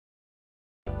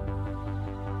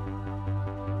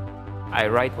I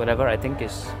write whatever I think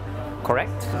is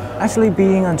correct. Actually,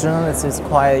 being a journalist is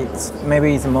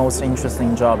maybe the most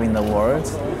interesting job in the world,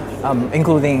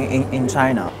 including in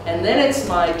China. And then it's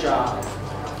my job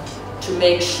to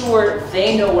make sure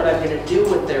they know what I'm going to do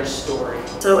with their story.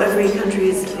 So every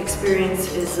country's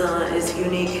experience is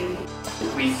unique.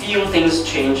 We feel things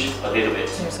change a little bit.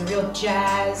 There's a real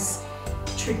jazz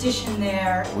tradition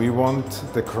there. We want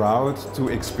the crowd to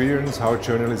experience how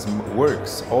journalism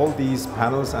works. All these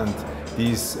panels and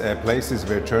these places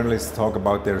where journalists talk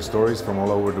about their stories from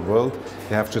all over the world,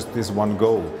 they have just this one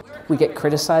goal. We get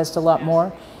criticized a lot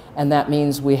more, and that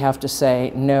means we have to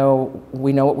say, no,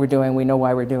 we know what we're doing, we know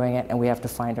why we're doing it, and we have to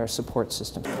find our support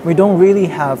system. We don't really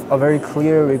have a very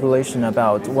clear regulation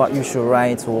about what you should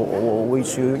write or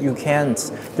which you can't.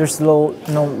 There's no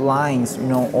lines,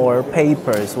 or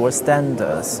papers or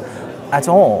standards at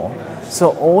all.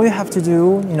 So all you have to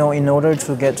do, in order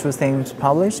to get two things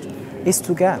published, is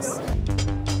to guess.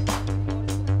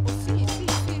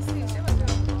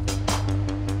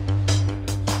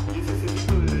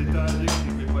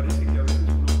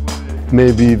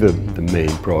 Maybe the main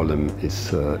problem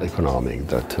is economic,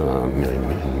 that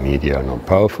media are not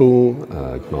powerful,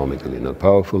 economically not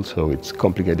powerful, so it's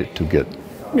complicated to get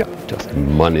just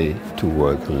money to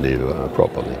work and live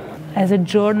properly. As a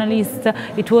journalist,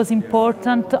 it was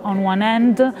important on one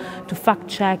end to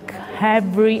fact-check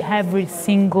every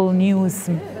single news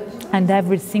and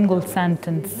every single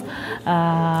sentence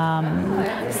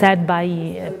said by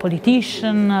a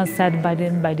politician, said by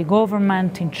the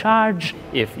government in charge.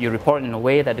 If you report in a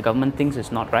way that the government thinks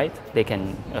is not right, they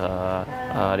can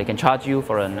charge you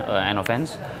for an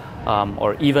offense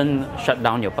or even shut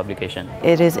down your publication.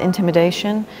 It is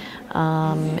intimidation,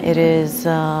 it is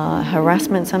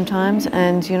harassment sometimes,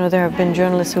 and there have been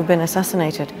journalists who've been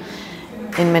assassinated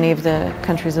in many of the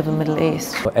countries of the Middle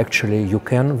East. Actually, you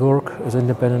can work as an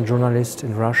independent journalist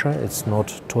in Russia. It's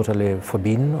not totally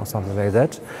forbidden or something like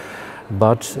that.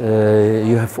 But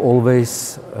you have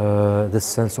always this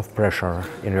sense of pressure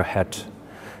in your head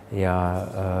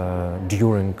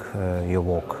during your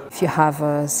work. If you have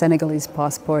a Senegalese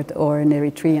passport or an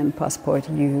Eritrean passport,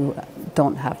 you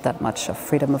don't have that much of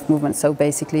freedom of movement. So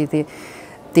basically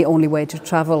the only way to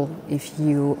travel, if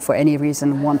you, for any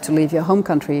reason, want to leave your home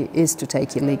country, is to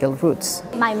take illegal routes.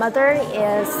 My mother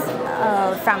is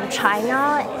from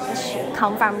China. She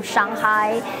comes from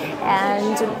Shanghai,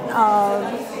 and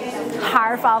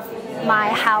half of my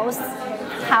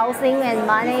housing and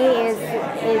money is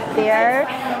there.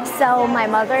 So my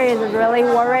mother is really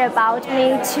worried about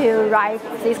me to write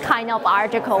these kind of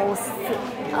articles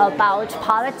about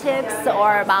politics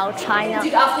or about China.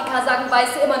 Südafrika sagen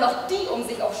Weiße immer noch die,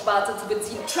 sich auf Schwarze zu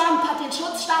beziehen. Trump hat den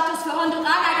Schutzstatus für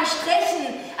Honduraner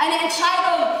gestrichen. Eine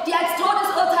Entscheidung, die als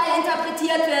Todesurteil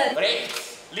interpretiert wird.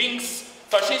 Rechts, links,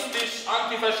 faschistisch,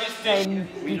 antifaschistisch.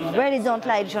 I really don't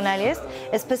like journalists,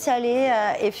 especially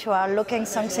if you are looking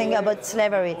something about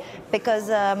slavery, because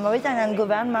Mauritanian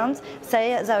government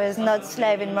say there is not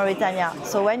slave in Mauritania.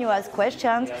 So when you ask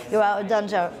questions, you are a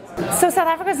danger. So South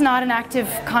Africa is not an active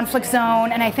conflict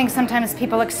zone, and I think sometimes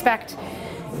people expect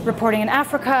reporting in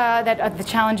Africa that the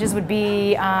challenges would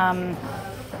be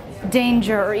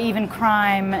danger or even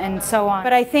crime and so on.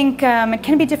 But I think it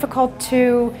can be difficult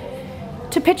to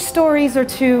pitch stories or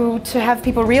to have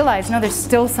people realize, no, there's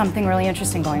still something really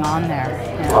interesting going on there.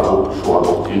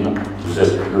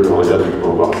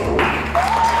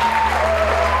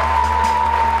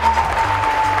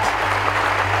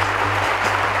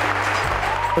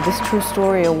 This True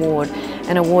Story Award,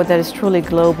 an award that is truly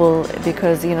global,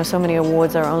 because so many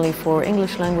awards are only for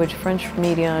English language, French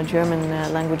media, German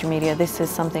language media. This is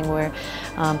something where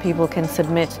people can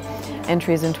submit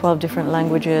entries in 12 different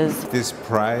languages. This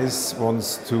prize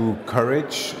wants to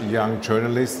encourage young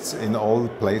journalists in all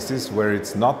places where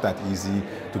it's not that easy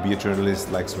to be a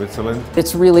journalist, like Switzerland.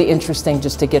 It's really interesting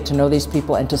just to get to know these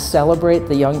people and to celebrate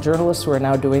the young journalists who are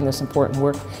now doing this important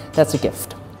work. That's a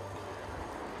gift.